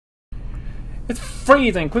It's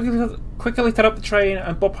freezing! Quickly set up the train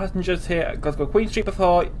and board passengers here at Glasgow Queen Street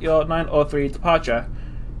before your 9:03 departure.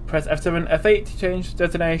 Press F7, F8 to change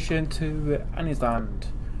destination to Anniesland.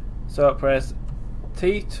 So press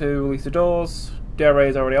T to release the doors. DRA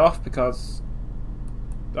is already off because...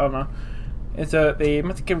 I don't know. Insert the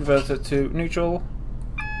matic reverser to neutral.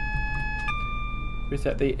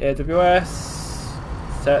 Reset the AWS.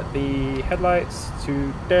 Set the headlights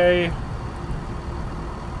to day.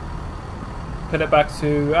 Put it back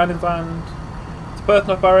to Anniesland. It's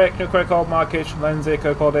personal barrack, no credit card, markage, Lindsay,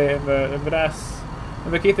 code called Inverness.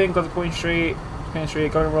 And the key thing, Glasgow Queen Street,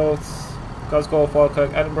 Golden Roads, Glasgow,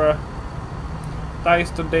 Falkirk, Edinburgh,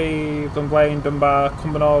 Dice, Dundee, Dunblane, Dunbar,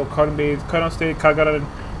 Cumbernauld, Cornby, Carnoustie, Cargarden,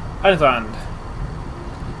 Anniesland.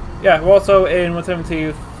 Yeah, we're also in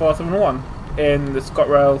 170-471 in the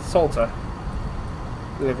ScotRail Salter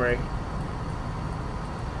delivery.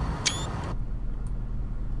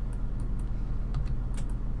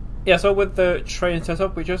 Yeah, so with the train set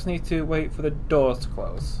up, we just need to wait for the doors to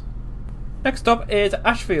close. Next stop is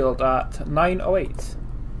Ashfield at 9:08.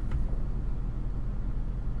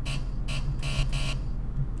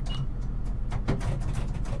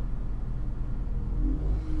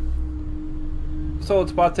 So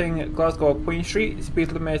departing Glasgow Queen Street,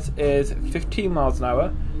 speed limit is 15 miles an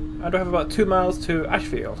hour, and we have about 2 miles to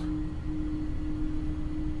Ashfield.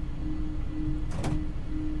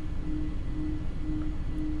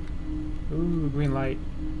 Ooh, green light.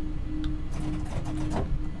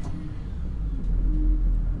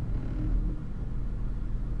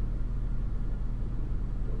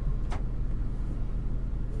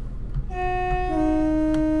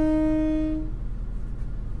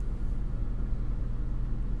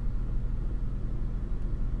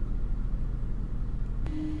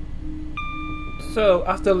 So,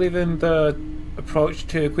 after leaving the approach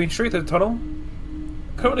to Queen Street, the tunnel,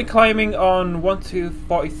 currently climbing on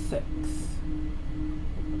 1246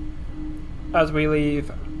 as we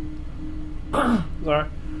leave. Sorry.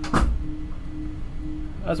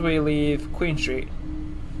 As we leave Queen Street.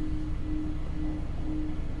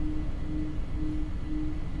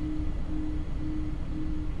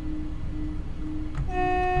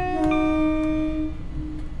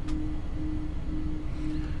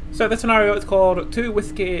 So this scenario is called 2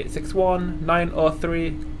 Whiskey 61 903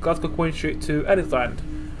 Glasgow Queen Street to Anniesland.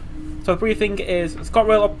 So the briefing is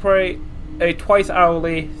ScotRail operate a twice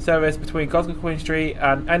hourly service between Glasgow Queen Street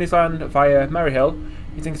and Anniesland via Maryhill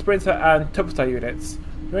using Sprinter and Tubstar units.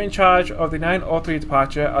 You're in charge of the 9:03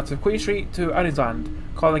 departure out of Queen Street to Anniesland,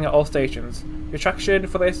 calling at all stations. Your traction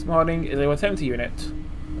for this morning is a 170 unit.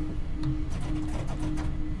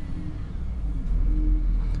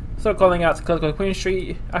 So calling out to Glasgow Queen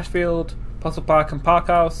Street, Ashfield, Postle Park and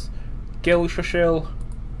Parkhouse, Gilshushill,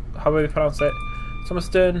 however you pronounce it,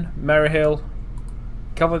 Somerston, Maryhill,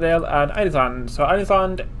 Coverdale and Anniesland. So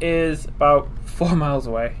Anniesland is about 4 miles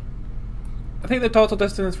away. I think the total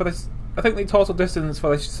distance for this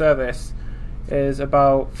service is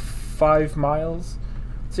about 5 miles.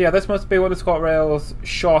 So yeah, this must be one of ScotRail's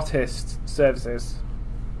shortest services.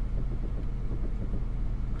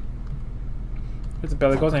 It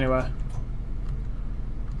barely goes anywhere.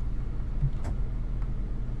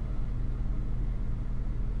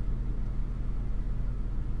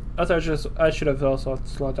 I should have also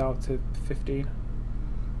slowed down to 15.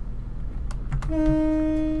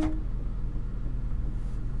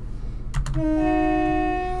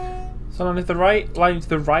 So on the right, line to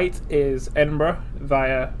the right is Edinburgh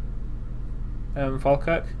via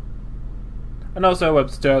Falkirk, and also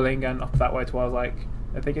Stirling and up that way towards I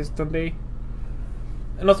think it's Dundee.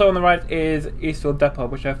 And also on the right is Eastfield Depot,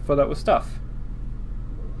 which I filled out with stuff.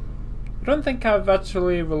 I don't think I've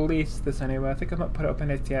actually released this anywhere. I think I might put it up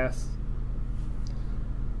in ATS.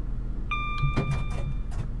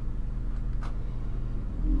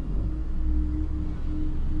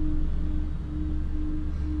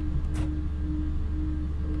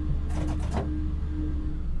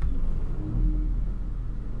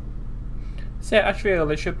 So yeah, actually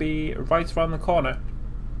it should be right around the corner.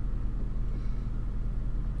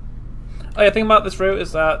 Oh yeah, the thing about this route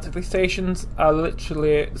is that the stations are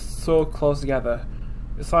literally so close together.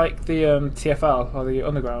 It's like the TfL, or the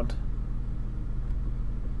Underground.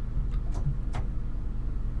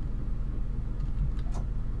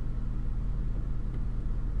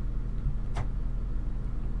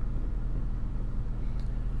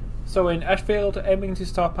 So in Ashfield, aiming to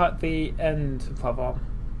stop at the end platform.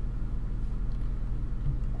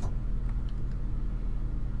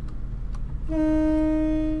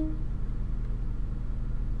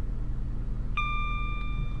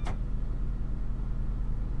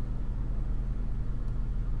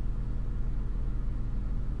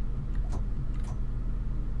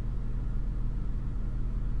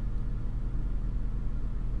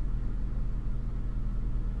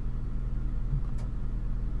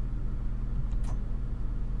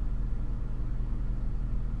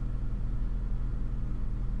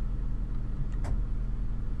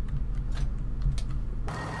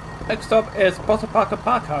 Next stop is Bottle Parker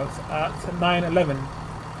Parkhouse at 9:11.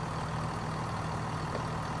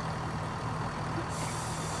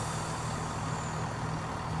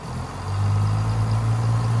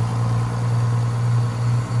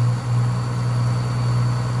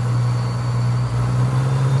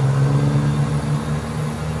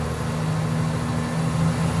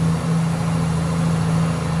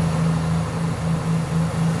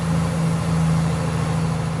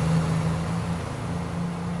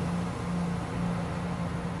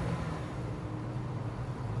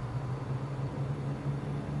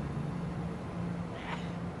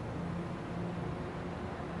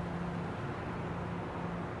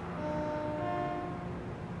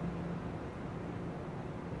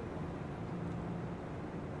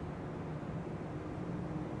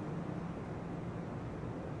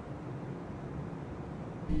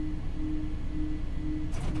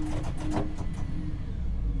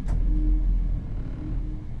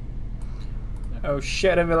 Oh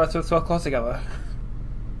shit, I didn't realise we were so close together.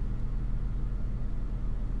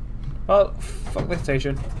 Well, fuck this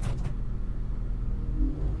station.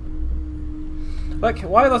 Like,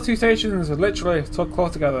 why are those two stations literally so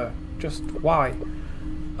close together? Just why?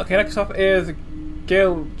 Okay, next up is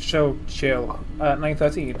Guild Show Chill at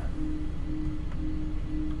 9:13.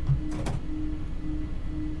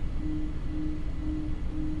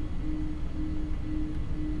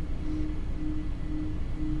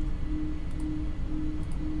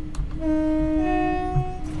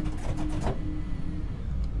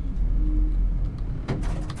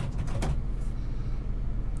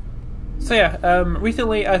 So yeah,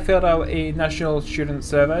 recently I filled out a national student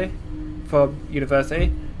survey for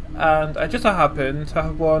university, and I just so happened to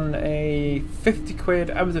have won a 50 quid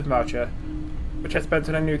Amazon voucher, which I spent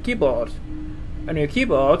on a new keyboard. A new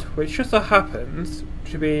keyboard, which just so happens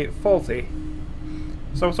to be faulty.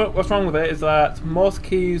 So what's wrong with it is that most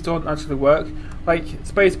keys don't actually work. Like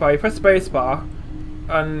spacebar, you press spacebar,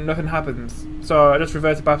 and nothing happens. So I just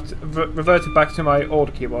reverted back to my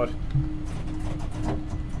old keyboard.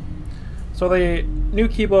 So the new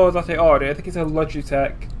keyboard that I ordered, I think it's a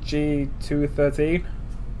Logitech G213.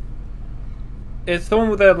 It's the one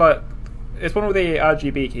with the it's one with the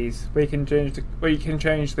RGB keys where you can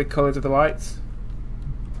change the colours of the lights.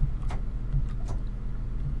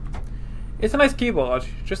 It's a nice keyboard.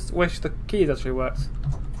 Just wish the keys actually worked.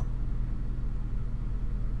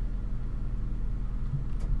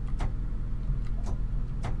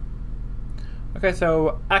 Okay,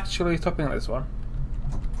 so actually stopping at this one.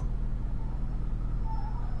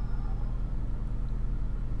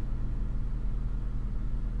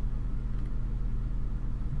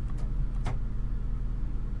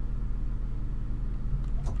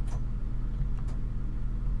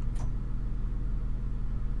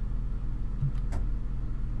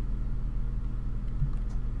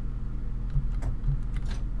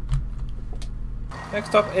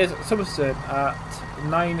 Next up is Somerset at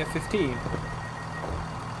 9:15.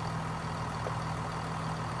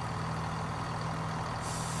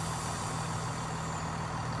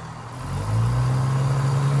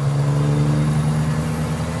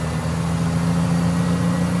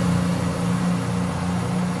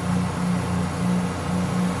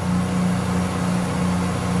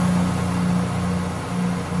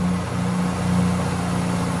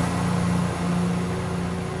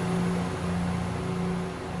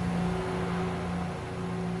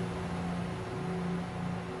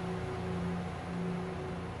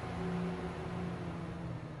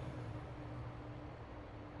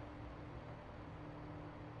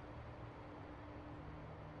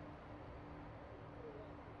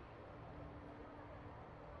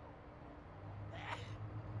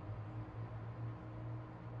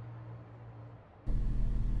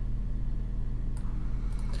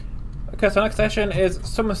 Okay, so next station is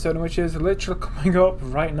Somerset, which is literally coming up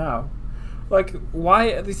right now. Like, why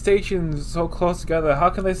are these stations so close together?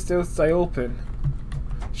 How can they still stay open?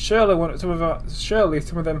 Surely some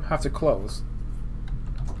of them have to close.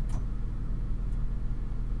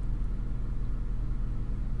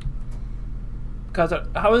 Because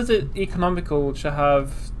how is it economical to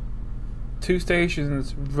have two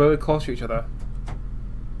stations really close to each other?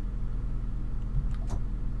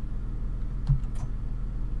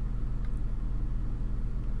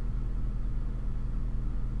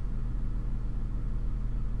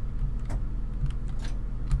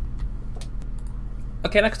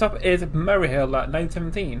 Okay, next up is Maryhill at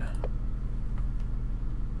 9:17.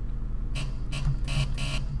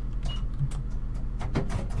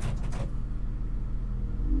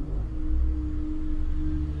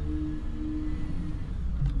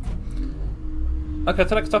 Okay,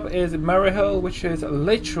 so next up is Maryhill, which is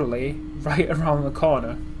literally right around the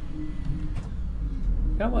corner.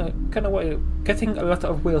 Kind of what getting a lot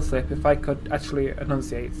of wheel slip if I could actually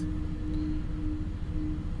enunciate.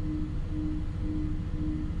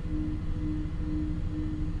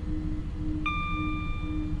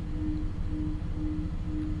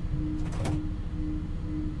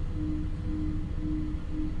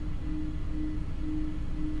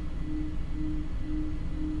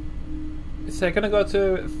 So I'm gonna go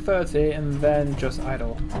to 30 and then just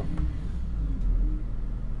idle.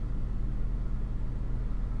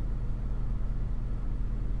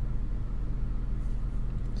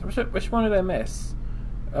 So which one did I miss?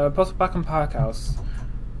 Possible back on Parkhouse.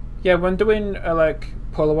 Yeah, when doing like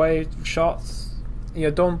pull away shots, you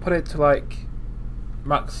know, don't put it to like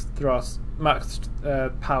max thrust, max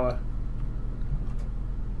power.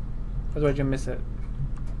 Otherwise you miss it.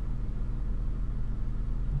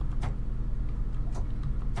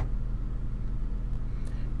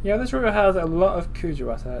 Yeah, this river has a lot of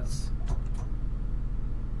Cujo assets.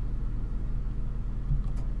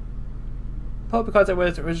 Probably because it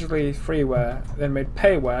was originally freeware, then made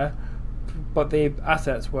payware, but the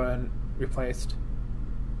assets weren't replaced.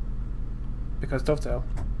 Because Dovetail.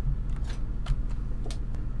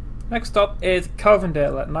 Next stop is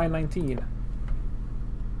Calvindale at 9:19.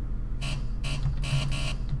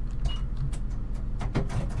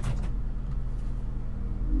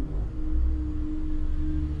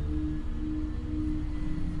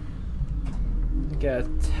 Get a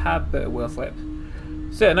tad bit of wheel slip.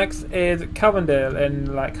 So next is Calvindale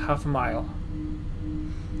in like half a mile.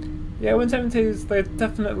 Yeah, 170s, they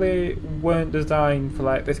definitely weren't designed for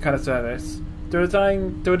like this kind of service. They were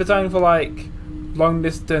designed for like long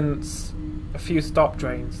distance, a few stop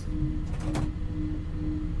trains.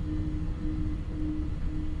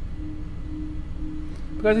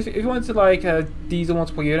 Because if you wanted like a diesel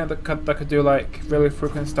multiple unit that could do like really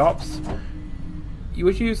frequent stops, you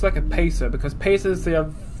would use like a pacer, because pacers, they are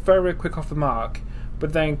very quick off the mark,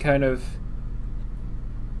 but then kind of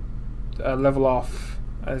level off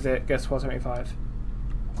as it gets 475.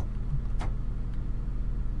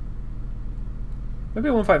 Maybe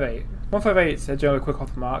 158. 158s are generally quick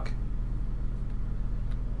off the mark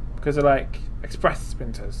because they're like express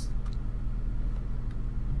sprinters.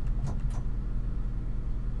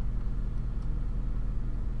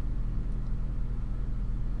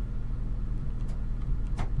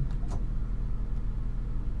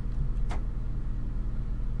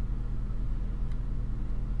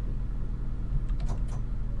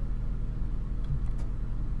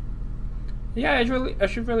 Yeah, I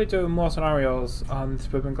should really do more scenarios on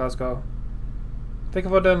suburban Glasgow. I think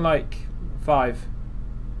I've done like 5.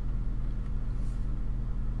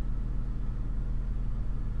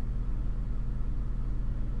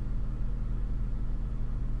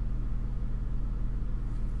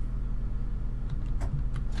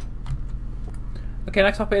 Okay,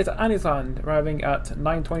 next up is Anniesland, arriving at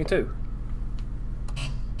 9:22.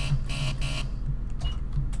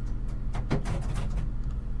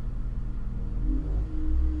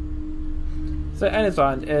 So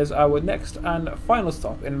Anniesland is our next and final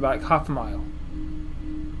stop in like half a mile.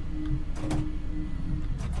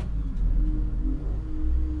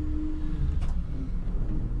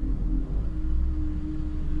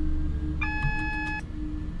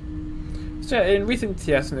 So in recent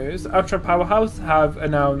TS news, Ultra Powerhouse have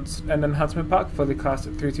announced an enhancement pack for the Class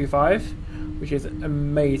 325, which is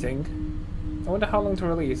amazing. I wonder how long to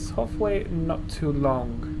release. Hopefully not too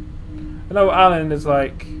long. I know Alan is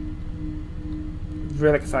like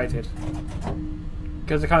really excited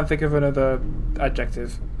because I can't think of another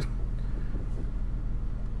adjective.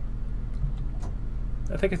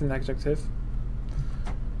 I think it's an adjective.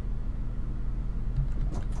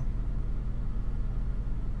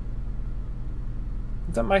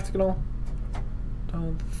 Is that my signal?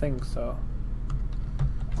 Don't think so.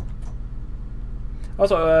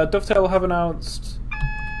 Also, Dovetail have announced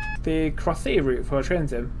the Cross-Sea route for Train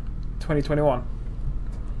Sim 2021.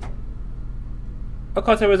 Of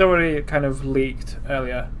course, it was already kind of leaked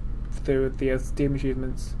earlier through the Steam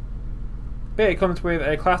achievements. But it comes with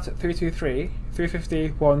a Class 323, 350,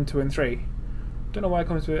 1, 2, and 3. Don't know why it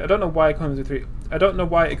comes with. I don't know why it comes with 3. I don't know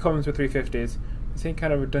why it comes with 350s. It seems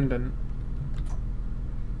kind of redundant.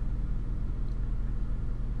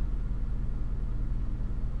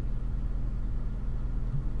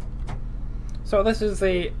 So this is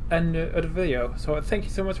the end of the video. So thank you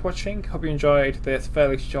so much for watching. Hope you enjoyed this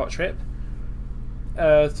fairly short trip.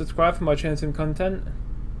 Subscribe for more Train Sim content.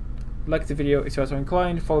 Like the video if you're so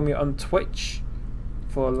inclined. Follow me on Twitch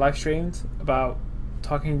for live streams about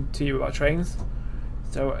talking to you about trains.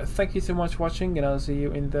 So thank you so much for watching, and I'll see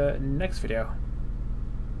you in the next video.